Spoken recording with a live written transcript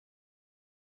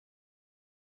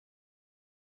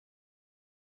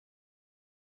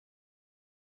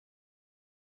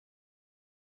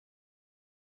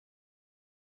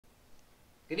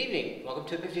Good evening. Welcome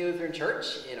to Epiphany Lutheran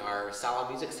Church in our Sala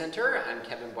Music Center. I'm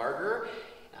Kevin Barger,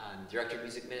 Director of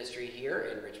Music Ministry here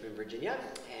in Richmond, Virginia.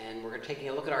 And we're taking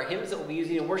a look at our hymns that we'll be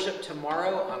using in worship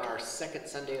tomorrow on our second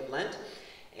Sunday of Lent.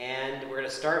 And we're going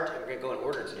to go in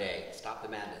order today. Stop the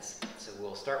madness. So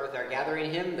we'll start with our gathering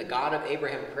hymn, The God of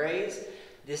Abraham Praise.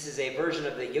 This is a version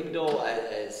of the Yugdal,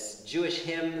 a Jewish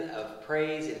hymn of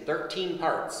praise in 13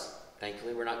 parts.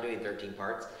 Thankfully, we're not doing 13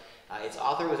 parts. Its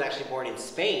author was actually born in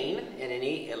Spain, and in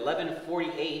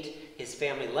 1148, his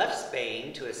family left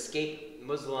Spain to escape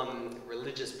Muslim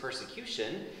religious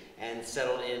persecution and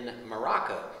settled in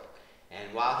Morocco.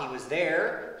 And while he was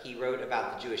there, he wrote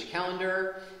about the Jewish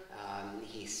calendar,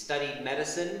 he studied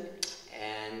medicine,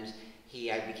 and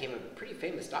he became a pretty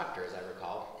famous doctor, as I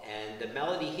recall. And the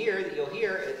melody here that you'll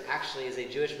hear actually is a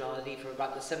Jewish melody from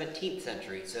about the 17th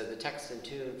century, so the text and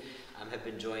tune have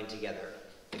been joined together.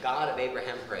 The God of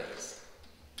Abraham Praise.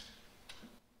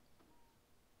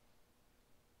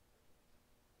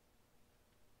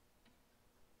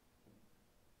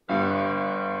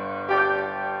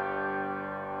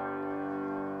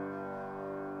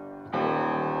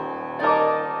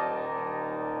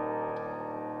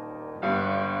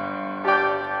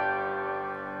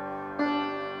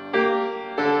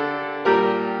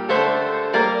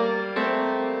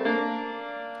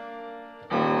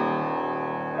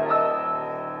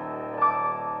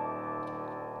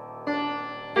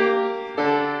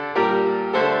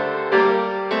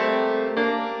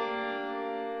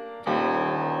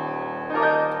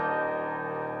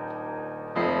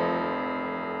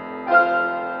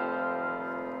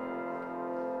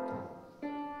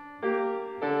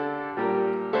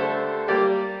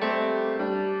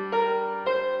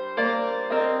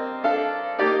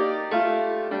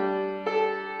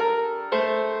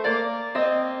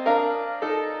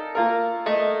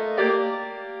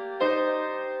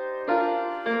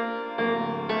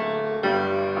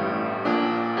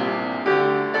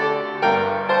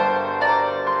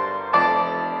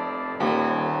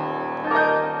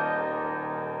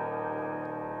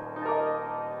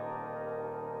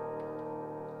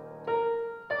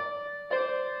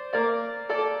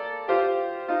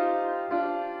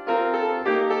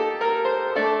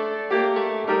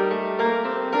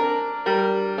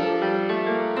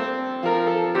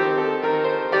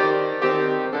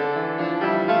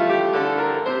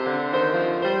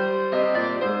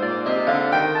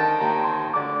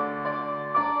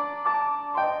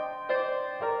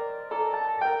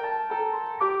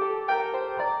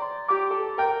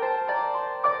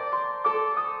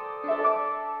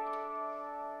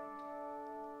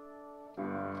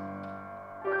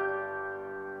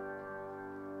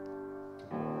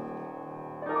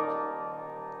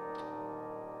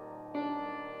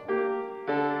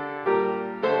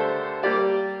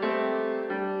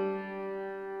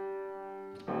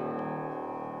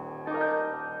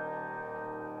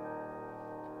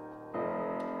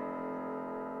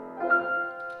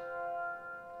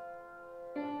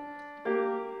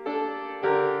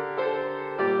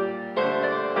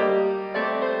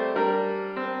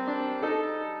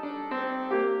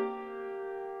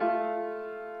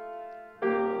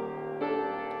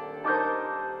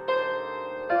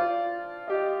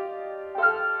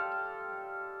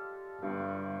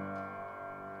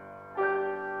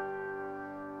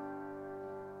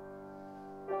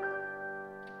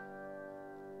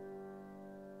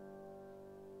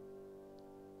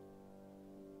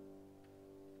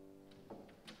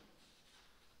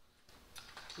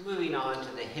 Moving on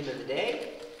to the hymn of the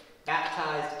day,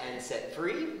 Baptized and Set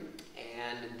Free.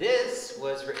 And this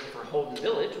was written for Holden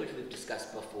Village, which we've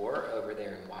discussed before over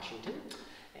there in Washington.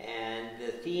 And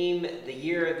the theme, the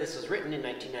year this was written in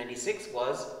 1996,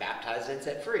 was Baptized and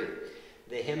Set Free.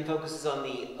 The hymn focuses on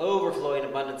the overflowing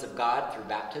abundance of God through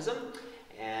baptism.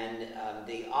 And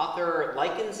the author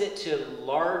likens it to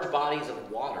large bodies of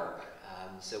water.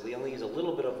 So we only use a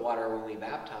little bit of water when we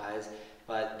baptize,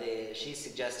 but she's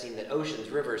suggesting that oceans,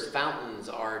 rivers, fountains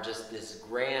are just this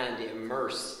grand,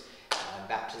 immersed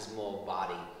baptismal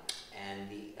body. And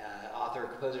the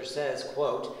author-composer says,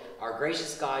 quote, "Our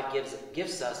gracious God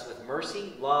gifts us with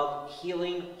mercy, love,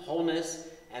 healing, wholeness,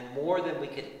 and more than we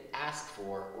could ask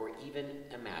for or even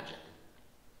imagine."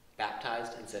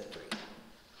 Baptized and set free.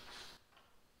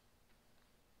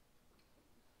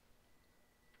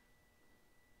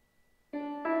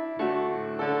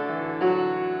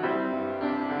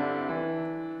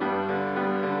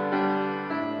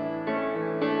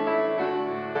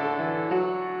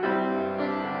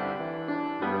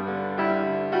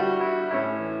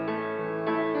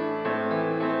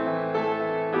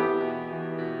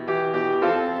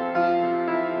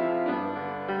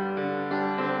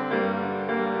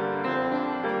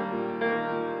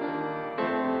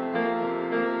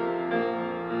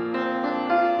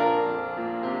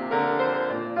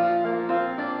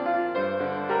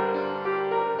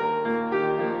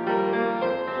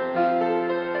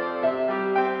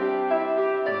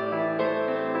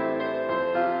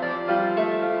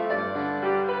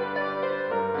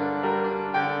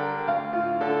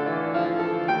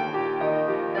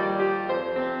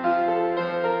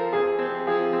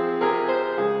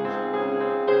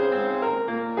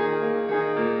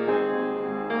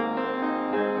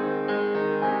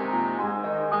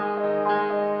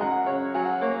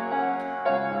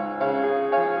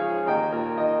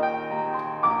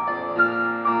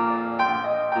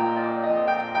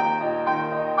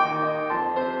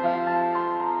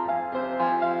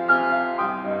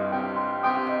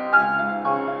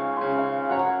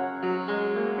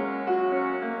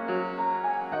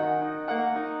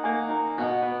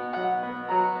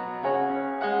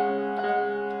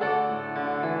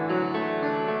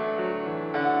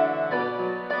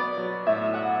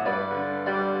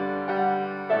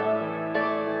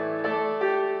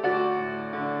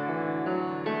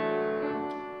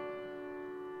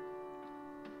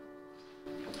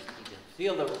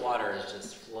 Feel the water is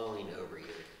just flowing over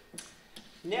you.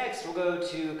 Next, we'll go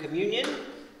to communion.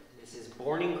 This is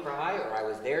Morning Cry, or I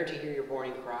Was There to Hear Your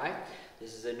Morning Cry.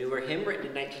 This is a newer hymn written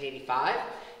in 1985,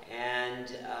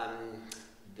 and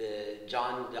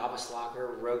John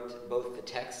Dobbeslacker wrote both the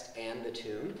text and the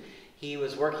tune. He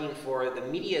was working for the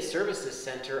Media Services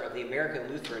Center of the American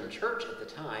Lutheran Church at the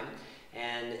time,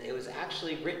 and it was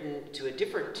actually written to a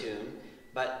different tune,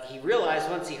 but he realized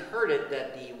once he heard it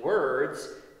that the words,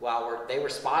 while they were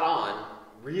spot on,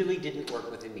 really didn't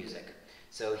work with the music.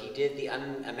 So he did the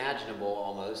unimaginable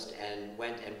almost and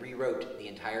went and rewrote the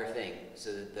entire thing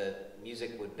so that the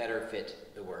music would better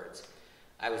fit the words.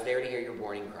 I was there to hear your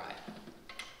morning cry.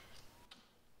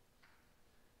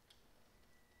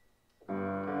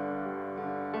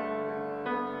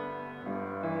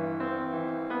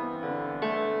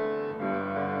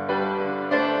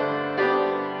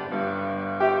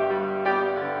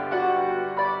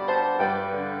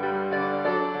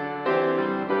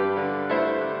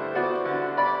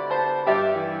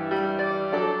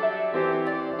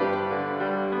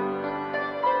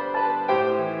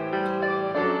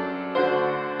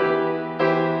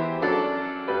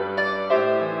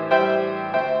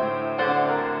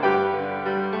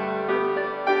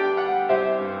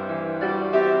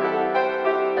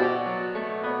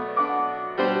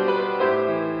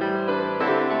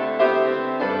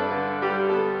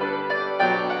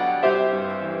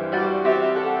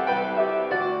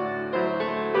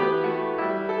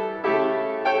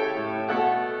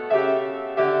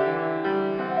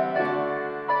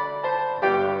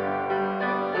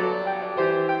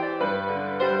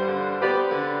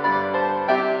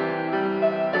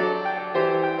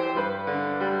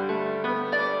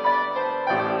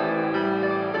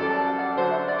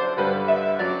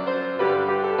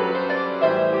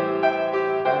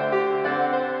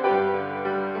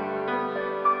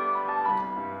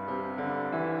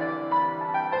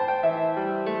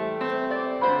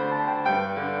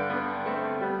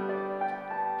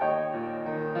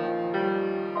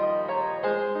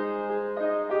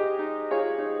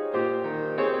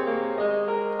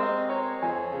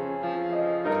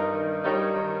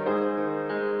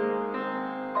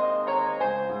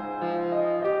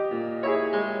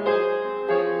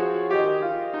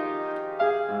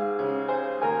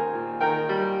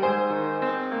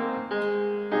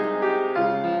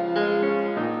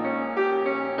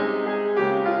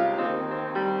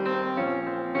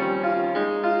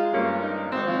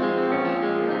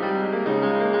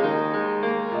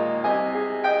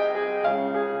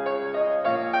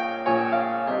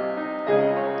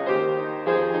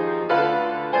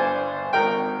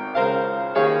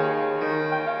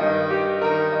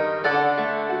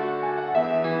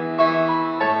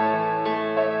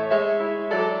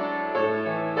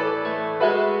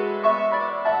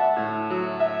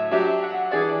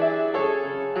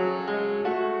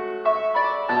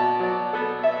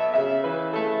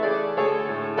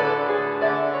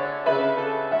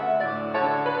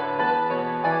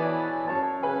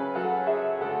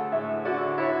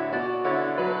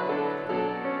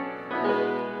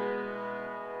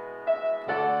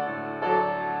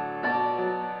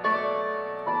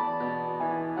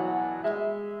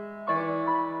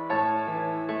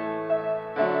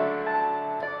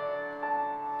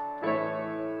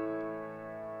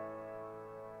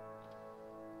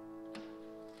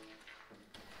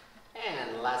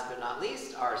 Last but not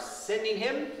least, our sending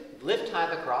hymn, Lift High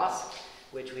the Cross,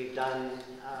 which we've done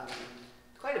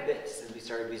quite a bit since we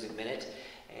started Music Minute.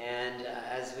 And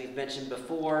as we've mentioned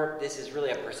before, this is really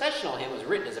a processional hymn. It was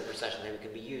written as a processional hymn. It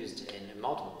can be used in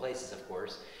multiple places, of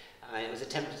course. It was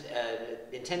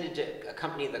intended to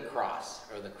accompany the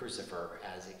cross, or the crucifer,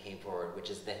 as it came forward, which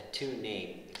is the tune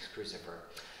name, crucifer.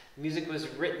 Music was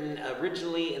written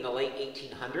originally in the late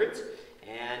 1800s,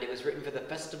 and it was written for the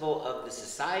Festival of the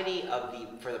Society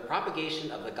for the Propagation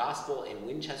of the Gospel in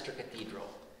Winchester Cathedral,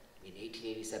 in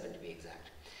 1887 to be exact.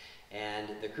 And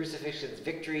the crucifixion's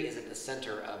victory is at the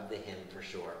center of the hymn for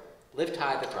sure. Lift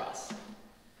high the cross.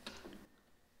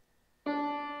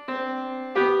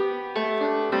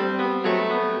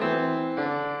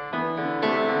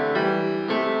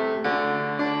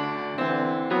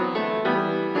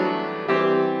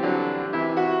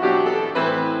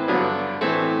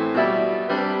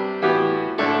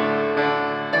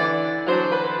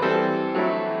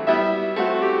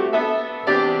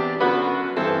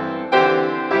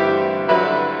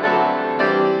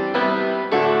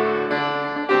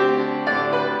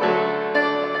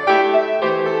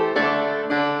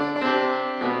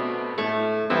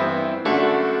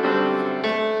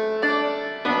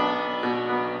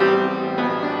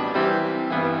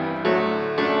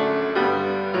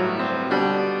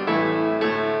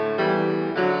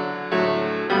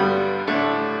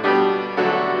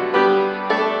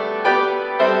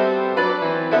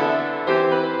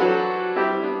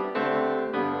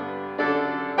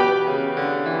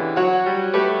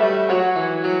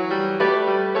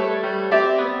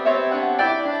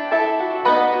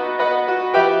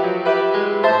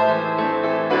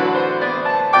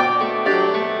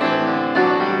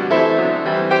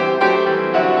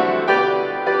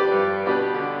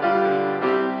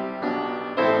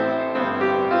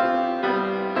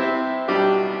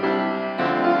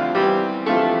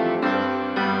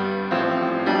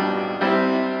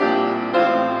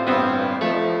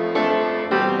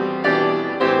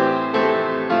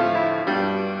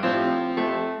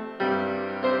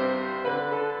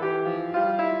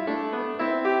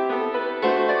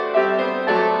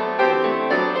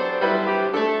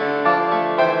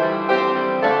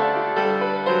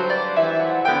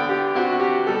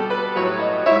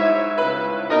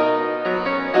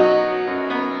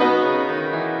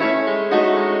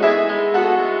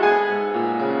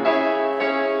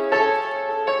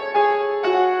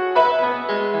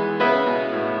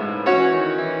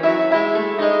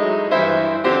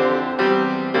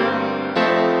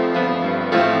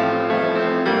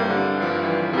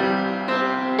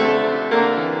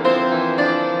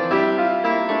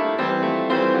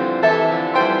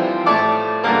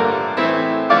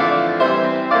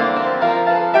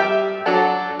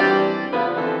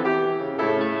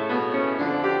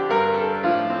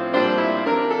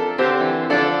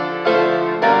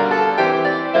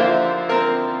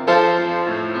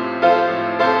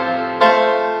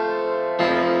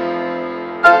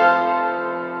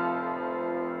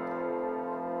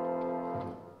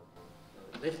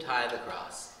 lift high the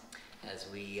cross as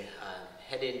we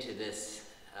head into this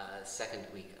second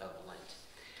week of Lent.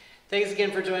 Thanks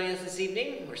again for joining us this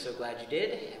evening. We're so glad you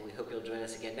did, and we hope you'll join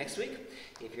us again next week.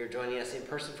 If you're joining us in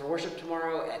person for worship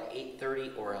tomorrow at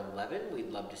 8:30 or 11, we'd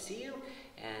love to see you.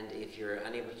 And if you're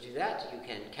unable to do that, you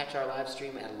can catch our live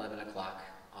stream at 11 o'clock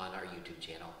on our YouTube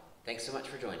channel. Thanks so much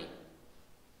for joining.